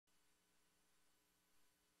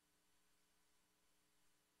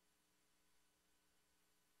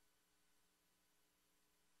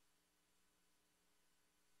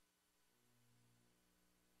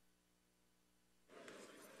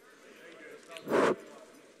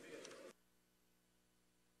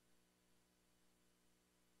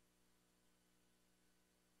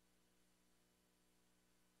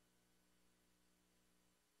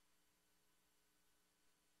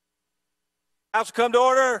House will come to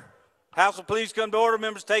order. House will please come to order.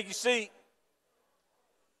 Members, take your seat.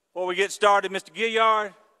 Before we get started, Mr.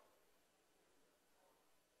 Gilliard.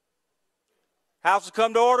 House will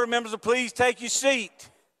come to order. Members, will please take your seat.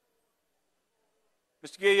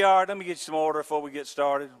 Mr. Gilliard, let me get you some order before we get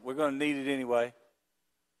started. We're going to need it anyway.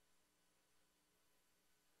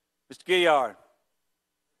 Mr. Gilliard.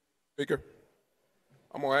 Speaker,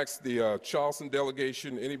 I'm going to ask the Charleston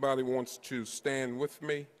delegation, anybody wants to stand with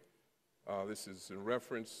me? This is in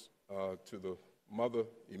reference to the mother,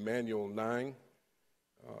 Emanuel 9.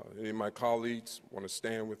 Any of my colleagues want to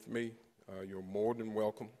stand with me? You're more than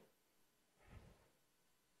welcome.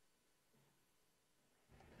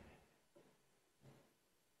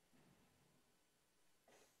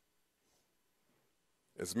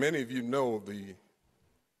 As many of you know, the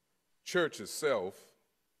church itself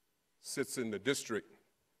sits in the district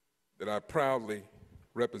that I proudly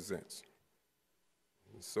represent.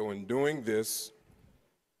 So in doing this,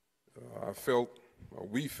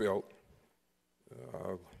 we felt,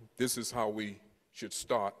 this is how we should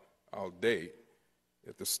start our day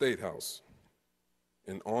at the State House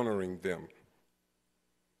in honoring them.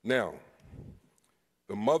 Now,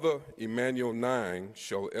 the mother, Emanuel 9,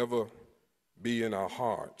 shall ever be in our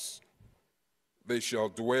hearts. They shall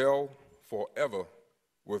dwell forever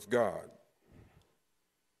with God.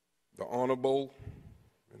 The Honorable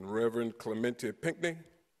and Reverend Clemente Pinckney,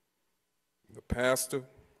 the pastor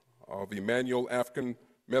of Emanuel African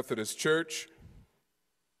Methodist Church,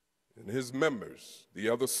 and his members, the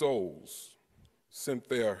other souls,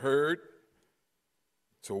 Cynthia Hurd,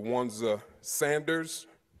 Tawanza Sanders,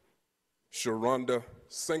 Sharonda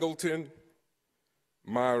Singleton,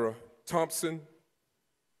 Myra Thompson,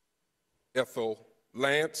 Ethel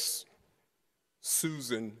Lance,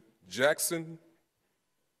 Susan Jackson,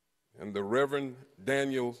 and the Reverend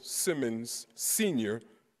Daniel Simmons Sr.,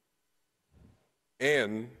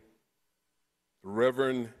 and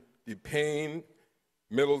Reverend DePayne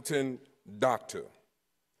Middleton Doctor.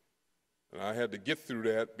 And I had to get through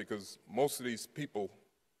that because most of these people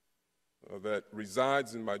that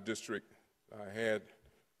resides in my district,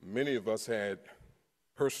 many of us had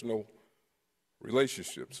personal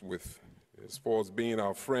relationships with, as far as being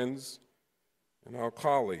our friends and our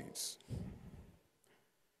colleagues.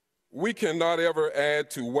 We cannot ever add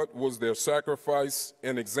to what was their sacrifice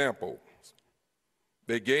and example.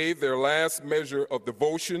 They gave their last measure of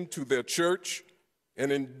devotion to their church,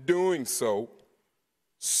 and in doing so,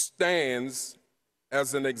 stands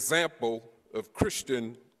as an example of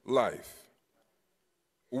Christian life.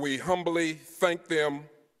 We humbly thank them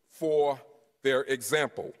for their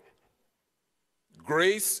example.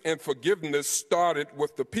 Grace and forgiveness started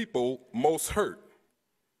with the people most hurt,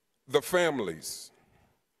 the families.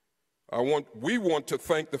 We want to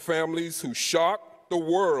thank the families who shocked the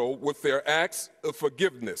world with their acts of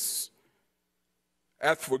forgiveness,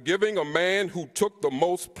 at forgiving a man who took the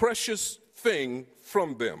most precious thing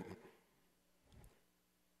from them.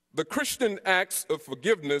 The Christian acts of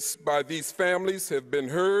forgiveness by these families have been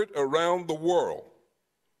heard around the world.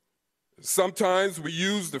 Sometimes we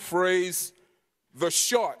use the phrase, the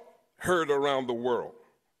short heard around the world.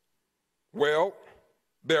 Well,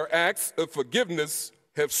 their acts of forgiveness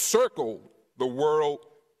have circled the world,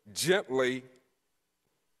 gently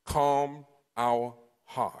calm our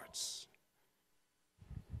hearts.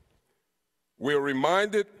 We're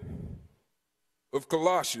reminded of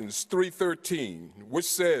Colossians 3:13, which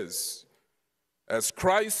says, as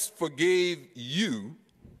Christ forgave you,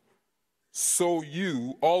 so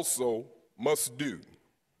you also must do.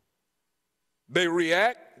 They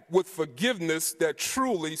react with forgiveness that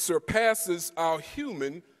truly surpasses our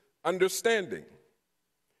human understanding.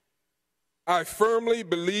 I firmly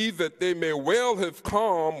believe that they may well have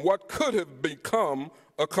calmed what could have become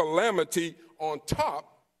a calamity on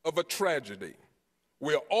top of a tragedy.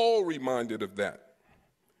 We're all reminded of that.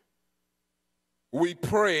 We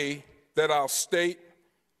pray that our state,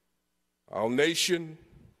 our nation,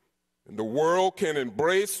 and the world can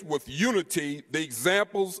embrace with unity the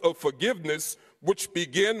examples of forgiveness which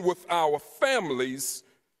begin with our families'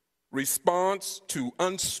 response to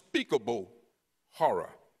unspeakable horror.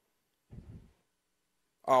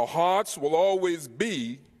 Our hearts will always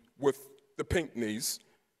be with the Pinckneys,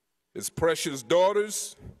 his precious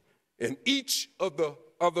daughters, and each of the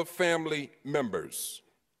other family members.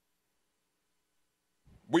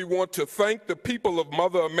 We want to thank the people of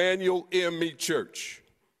Mother Emanuel AME Church,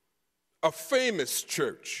 a famous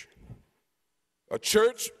church a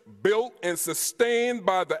church built and sustained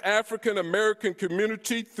by the African American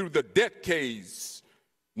community through the decades,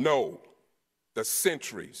 no, the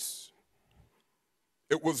centuries.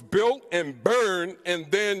 It was built and burned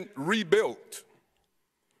and then rebuilt,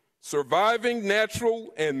 surviving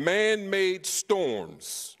natural and man-made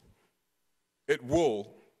storms. It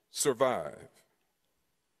will survive.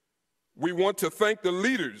 We want to thank the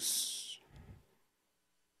leaders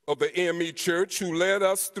of the AME Church who led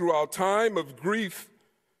us through our time of grief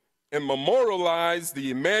and memorialized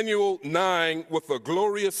the Emanuel 9 with a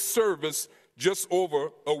glorious service just over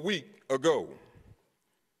a week ago.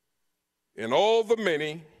 And all the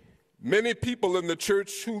many, many people in the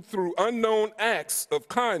church who through unknown acts of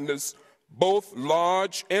kindness, both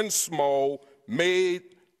large and small, made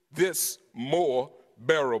this more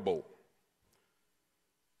bearable.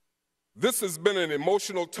 This has been an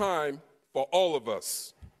emotional time for all of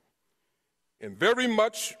us, and very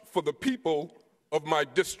much for the people of my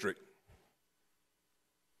district.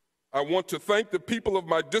 I want to thank the people of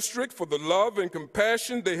my district for the love and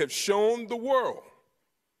compassion they have shown the world.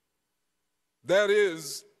 That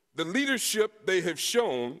is, the leadership they have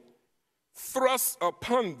shown, thrust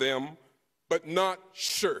upon them, but not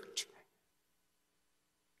shirked.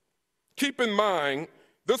 Keep in mind,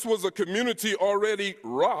 this was a community already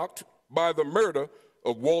rocked by the murder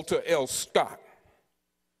of Walter L. Scott.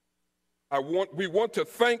 We want to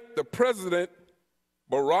thank the President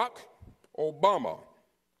Barack Obama,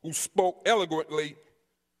 who spoke eloquently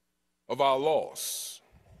of our loss.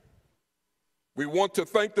 We want to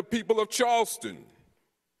thank the people of Charleston,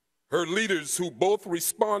 her leaders who both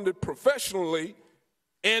responded professionally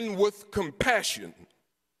and with compassion.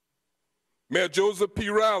 Mayor Joseph P.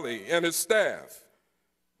 Riley and his staff,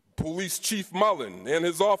 Police Chief Mullen and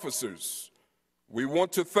his officers. We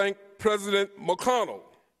want to thank President McConnell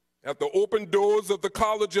at the open doors of the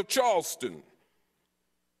College of Charleston,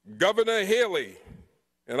 Governor Haley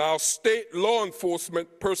and our state law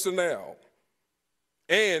enforcement personnel.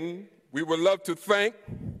 And we would love to thank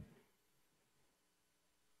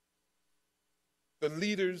the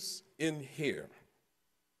leaders in here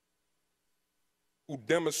who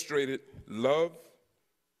demonstrated love,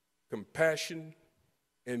 compassion,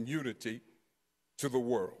 and unity to the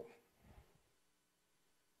world.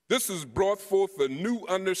 This has brought forth a new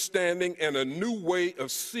understanding and a new way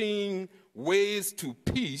of seeing ways to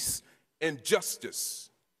peace and justice.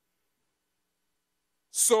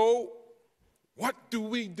 So, what do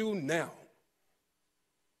we do now?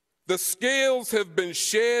 The scales have been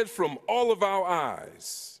shed from all of our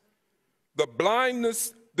eyes. The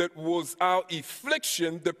blindness that was our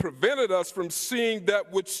affliction that prevented us from seeing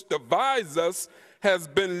that which divides us has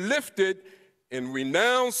been lifted, and we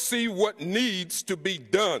now see what needs to be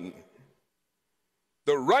done.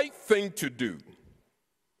 The right thing to do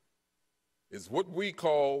is what we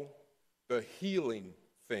call the healing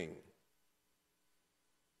thing.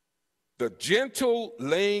 The gentle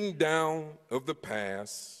laying down of the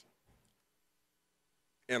past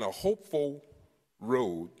and a hopeful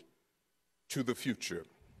road to the future.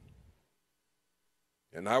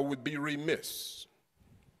 And I would be remiss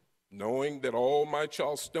knowing that all my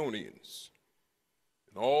Charlestonians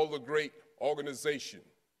and all the great organizations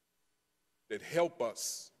that help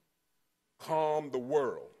us calm the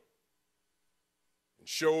world and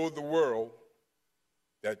show the world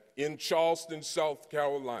that in Charleston, South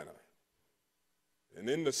Carolina, and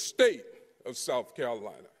in the state of South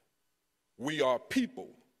Carolina, we are people,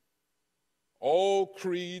 all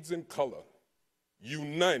creeds and color,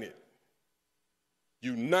 united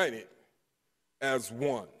as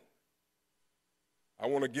one. I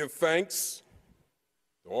want to give thanks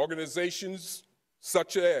to organizations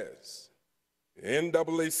such as the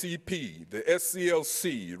NAACP, the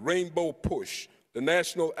SCLC, Rainbow Push, the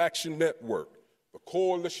National Action Network, the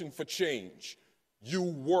Coalition for Change. You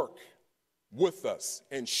work with us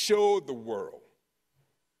and show the world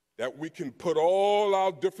that we can put all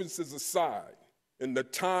our differences aside in the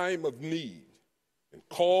time of need and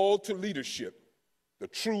call to leadership the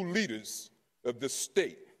true leaders of the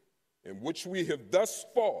state, in which we have thus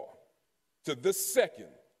far to this second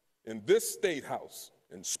in this state house,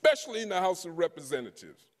 and especially in the House of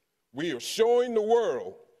Representatives. We are showing the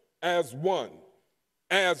world as one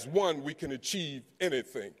we can achieve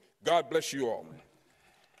anything. God bless you all.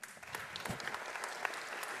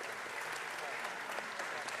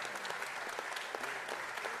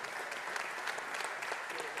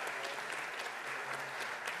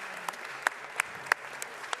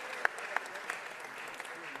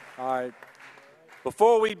 All right.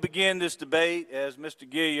 Before we begin this debate, as Mr.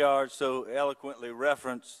 Gilliard so eloquently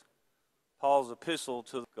referenced Paul's epistle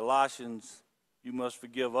to the Galatians, You must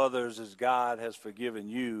forgive others as God has forgiven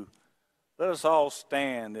you. Let us all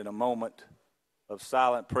stand in a moment of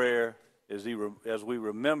silent prayer as we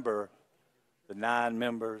remember the 9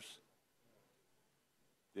 members,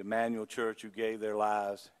 the Emanuel Church who gave their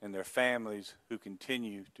lives, and their families who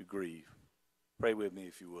continue to grieve. Pray with me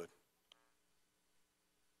if you would.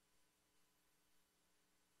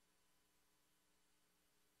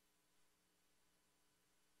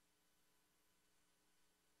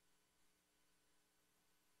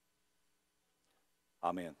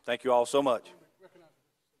 Amen. Thank you all so much.